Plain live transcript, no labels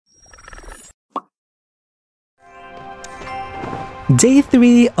Day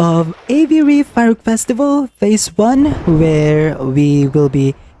 3 of Aviary Firework Festival Phase 1, where we will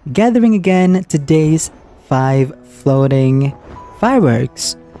be gathering again today's 5 floating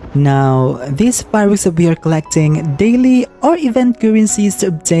fireworks. Now, these fireworks that we are collecting daily or event currencies to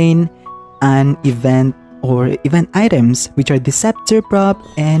obtain an event or event items, which are the scepter prop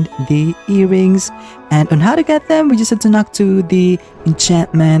and the earrings. And on how to get them, we just have to knock to the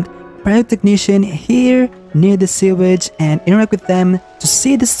Enchantment Pyrotechnician here near the sewage and interact with them to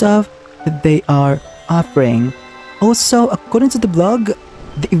see the stuff that they are offering. Also, according to the blog,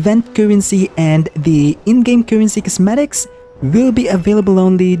 the event currency and the in-game currency cosmetics will be available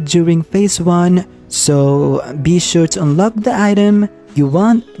only during phase 1, so be sure to unlock the item you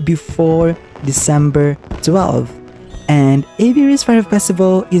want before December 12th. And Aviary's Fire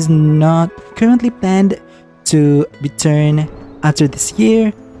Festival is not currently planned to return after this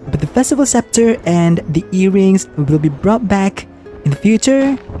year, but the festival scepter and the earrings will be brought back in the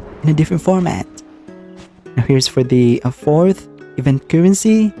future in a different format. Now here's for the 4th event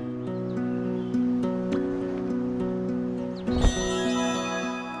currency.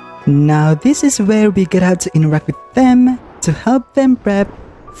 Now this is where we get out to interact with them to help them prep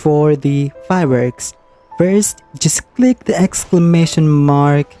for the fireworks. First, just click the exclamation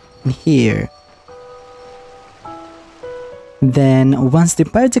mark in here. Then, once the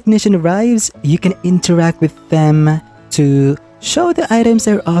pyrotechnician arrives, you can interact with them to show the items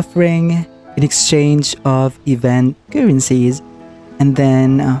they're offering in exchange of event currencies. And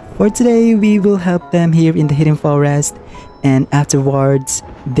then, for today, we will help them here in the hidden forest, and afterwards,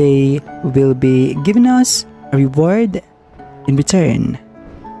 they will be giving us a reward in return.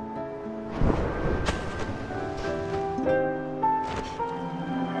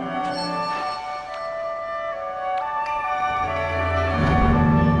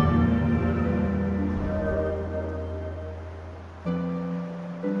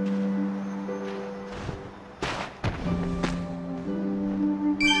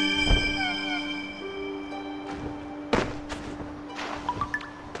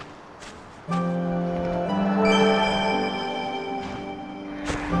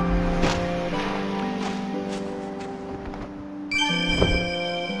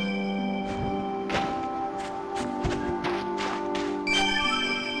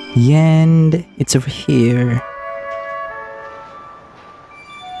 And it's over here.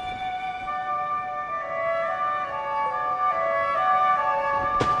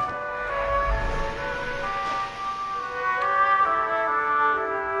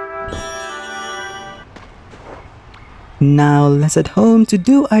 Now let's head home to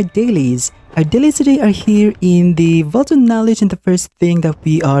do our dailies. Our dailies today are here in the Vault of Knowledge, and the first thing that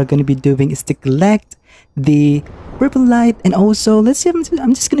we are going to be doing is to collect the purple light, and also let's see,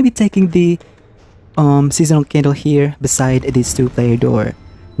 I'm just gonna be taking the seasonal candle here beside this 2-player door.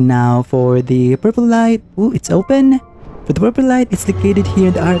 Now for the purple light, ooh, it's open. For the purple light, it's located here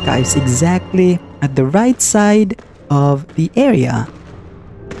in the archives, exactly at the right side of the area.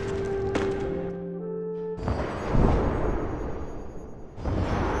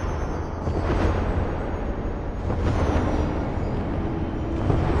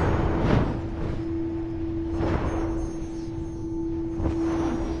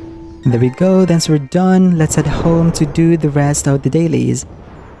 There we go, then we're done. Let's head home to do the rest of the dailies.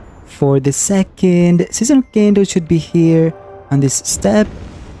 For the second seasonal candle should be here on this step.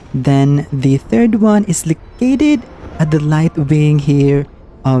 Then the third one is located at the light wing here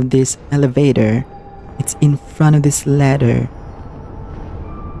of this elevator. It's in front of this ladder.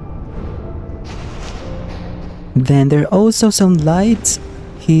 Then there are also some lights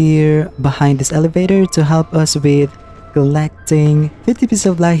here behind this elevator to help us with collecting 50 pieces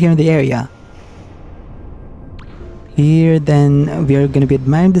of light here in the area. Here, then we are going to be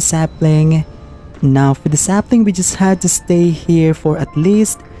admiring the sapling. Now for the sapling, we just had to stay here for at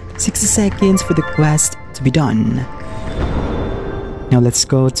least 60 seconds for the quest to be done. Now let's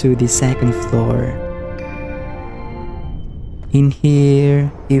go to the second floor. In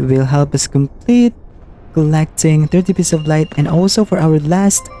here, it will help us complete collecting 30 pieces of light, and also for our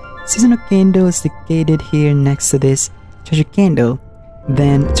last seasonal candle is located here next to this treasure candle.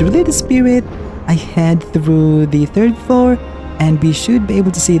 Then to relieve the spirit, I head through the 3rd floor, and we should be able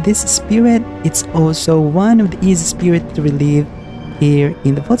to see this spirit. It's also one of the easy spirits to relieve here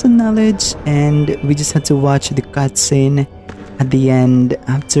in the Vault of Knowledge, and we just had to watch the cutscene at the end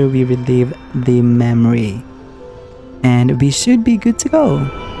after we relieve the memory, and we should be good to go.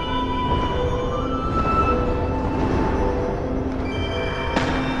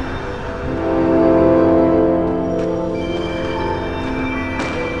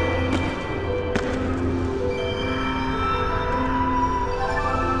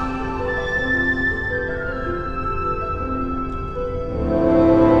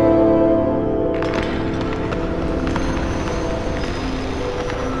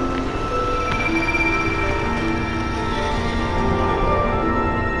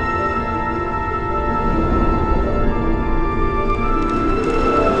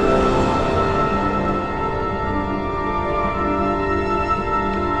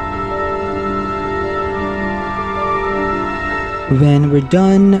 When we're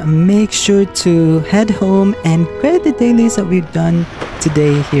done, make sure to head home and credit the dailies that we've done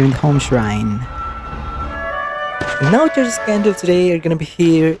today here in the home shrine. Now treasures candle today are gonna be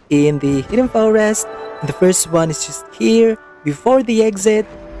here in the hidden forest. And the first one is just here before the exit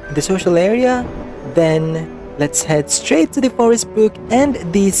in the social area. Then let's head straight to the forest book, and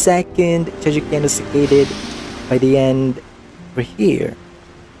the second treasure candle is located by the end over here.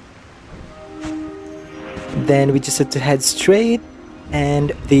 Then we just have to head straight,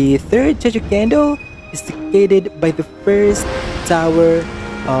 and the third treasure candle is located by the first tower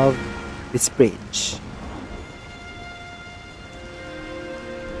of this bridge.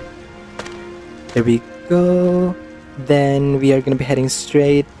 There we go. Then we are gonna be heading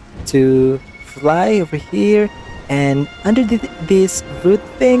straight to fly over here, and under this root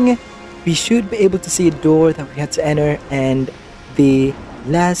thing we should be able to see a door that we have to enter, and the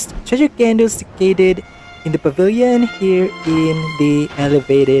last treasure candle is located in the pavilion here in the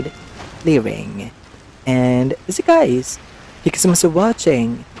elevated clearing. And that's it, guys. Thank you so much for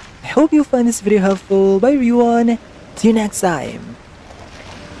watching. I hope you find this video helpful. Bye everyone. See you next time.